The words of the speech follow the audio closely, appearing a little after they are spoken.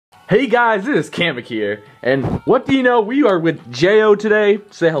Hey guys, it is Kamek here, and what do you know? We are with Jo today.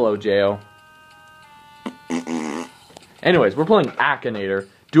 Say hello, Jo. Anyways, we're playing AKINATOR,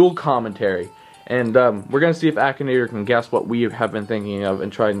 dual commentary, and we're gonna see if AKINATOR can guess what we have been thinking of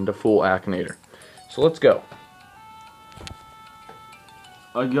and trying to fool AKINATOR. So let's go.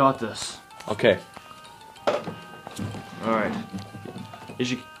 I got this. Okay. Alright.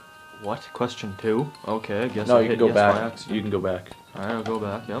 Is you... What? Question 2? Okay, I guess No, I you hit can go yes by back. accident. You can go back. Alright, I'll go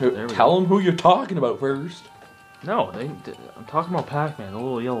back. Yep, there we go. Tell them who you're talking about first. No, I'm talking about Pac-Man, the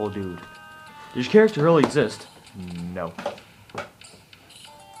little yellow dude. Does your character really exist? No.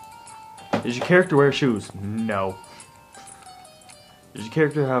 Does your character wear shoes? No. Does your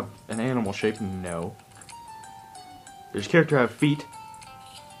character have an animal shape? No. Does your character have feet?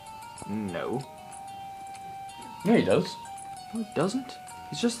 No. Yeah, he does. No, he doesn't.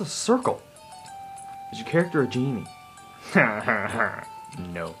 He's just a circle. Is your character a genie?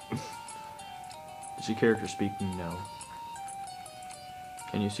 No. Does your character speak? No.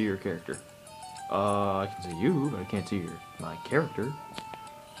 Can you see your character? I can see you, but I can't see my character.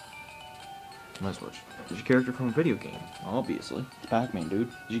 Let's switch. Is your character from a video game? Obviously. It's Pac-Man, dude.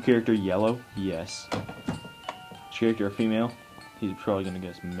 Is your character yellow? Yes. Is your character a female? He's probably gonna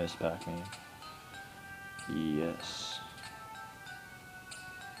guess Miss Pac-Man. Yes.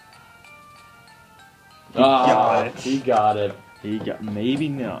 He got it. He got it. He got... Maybe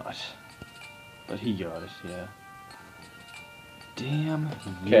not. But he got it, yeah. Damn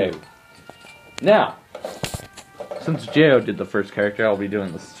you. Okay. Now, since Jo did the first character, I'll be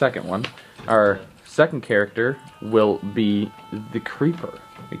doing the second one. Our second character will be the Creeper,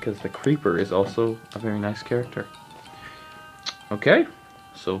 because the Creeper is also a very nice character. Okay,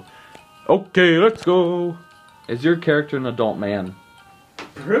 so, okay, let's go. Is your character an adult man?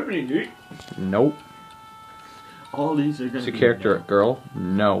 Nope. All these are gonna Is your be character a girl?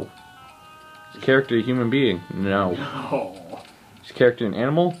 No. Is your character a human being? No. No. Is your character an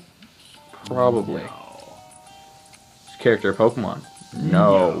animal? Probably. No. Is your character a Pokemon?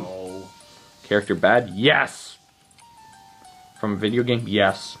 No. Character bad? Yes. From a video game?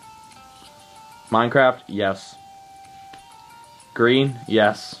 Yes. Minecraft? Yes. Green?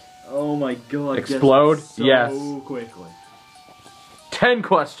 Yes. Oh my god. Explode? So Yes. quickly. 10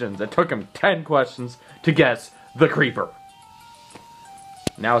 questions. It took him 10 questions to guess the Creeper.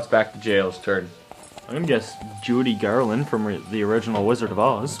 Now it's back to Jo's turn. I'm gonna guess Judy Garland from the original Wizard of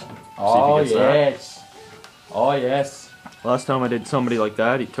Oz. Oh, See if he gets yes. Oh, yes. that. Last time I did somebody like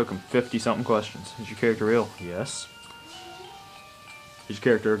that, he took him 50-something questions. Is your character real? Yes. Is your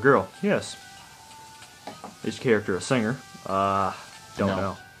character a girl? Yes. Is your character a singer? Don't No.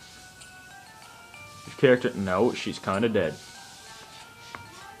 know. Is your character... No, she's kinda dead.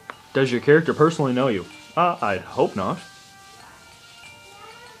 Does your character personally know you? I'd hope not.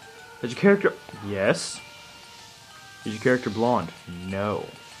 Is your character... Yes. Is your character blonde? No.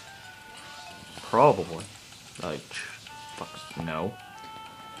 Probably. Like, fucks, no.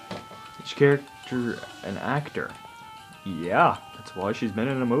 Is your character an actor? Yeah, that's why she's been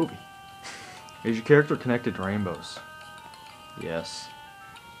in a movie. Is your character connected to rainbows? Yes.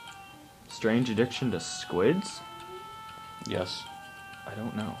 Strange addiction to squids? Yes. I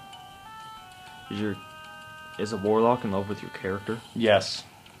don't know. Is a warlock in love with your character? Yes.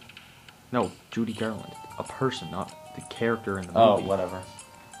 No, Judy Garland. A person, not the character in the Oh, movie. whatever.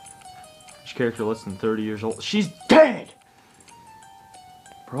 Is your character less than 30 years old? She's dead!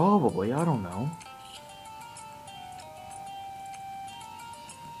 Probably, I don't know.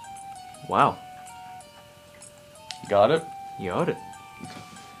 Wow. Got it? You got it.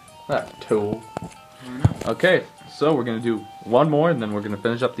 That tool. Okay, so we're gonna do one more and then we're gonna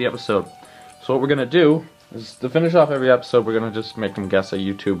finish up the episode. So what we're gonna do is to finish off every episode, we're gonna just make them guess a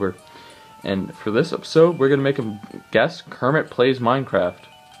YouTuber. And for this episode, we're gonna make them guess Kermit Plays Minecraft.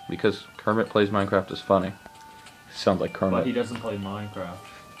 Because Kermit Plays Minecraft is funny. Sounds like Kermit. But he doesn't play Minecraft.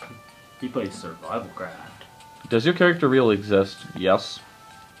 He plays Survival Craft. Does your character really exist? Yes.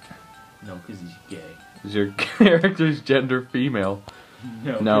 No, because he's gay. Is your character's gender female?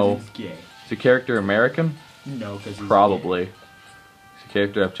 No, No. he's gay. Is your character American? No, because he's Probably. gay. Does your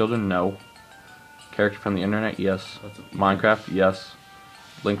character have children? No. Character from the internet? Yes. That's what Minecraft? Yes.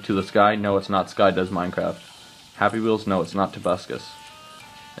 Link to the Sky? No, it's not Sky does Minecraft. Happy Wheels? No, it's not Tobuscus.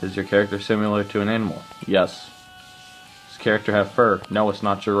 Is your character similar to an animal? Yes. Does your character have fur? No, it's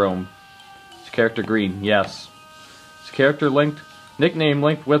not Jerome. Is your character green? Yes. Is your character nickname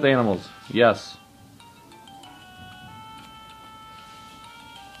linked with animals? Yes.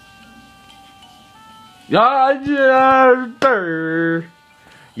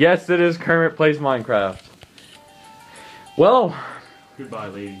 Yes, it is Kermit Plays Minecraft. Well, Goodbye,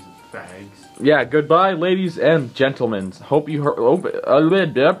 ladies and fags. Yeah, goodbye, ladies and gentlemen. Hope you hope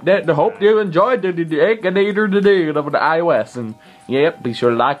you enjoyed the AKINATOR today of the iOS. And yep, be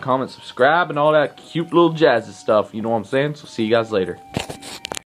sure to like, comment, subscribe, and all that cute little jazzy stuff. You know what I'm saying? So see you guys later.